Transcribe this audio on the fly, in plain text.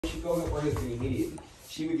She'd go help her husband immediately.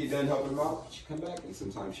 She would get done helping him out, she'd come back, and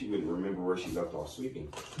sometimes she wouldn't remember where she left off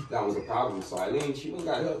sweeping. That was a problem. So Eileen, she went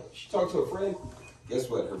and got help. She talked to a friend. Guess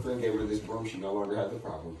what? Her friend gave her this broom. She no longer had the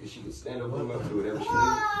problem because she could stand her broom up, do whatever she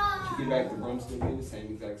needed. She'd get back, the broom still be in the same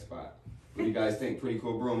exact spot. What do you guys think? Pretty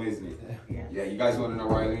cool broom, isn't it? Yeah. Yeah, you guys want to know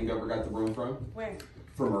where Eileen ever got the broom from? Where?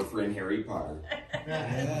 From her friend Harry Potter.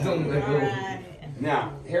 Right.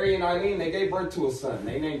 Now, Harry and Eileen, they gave birth to a son.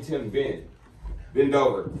 They named him Ben. Bend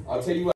over. I'll tell you what.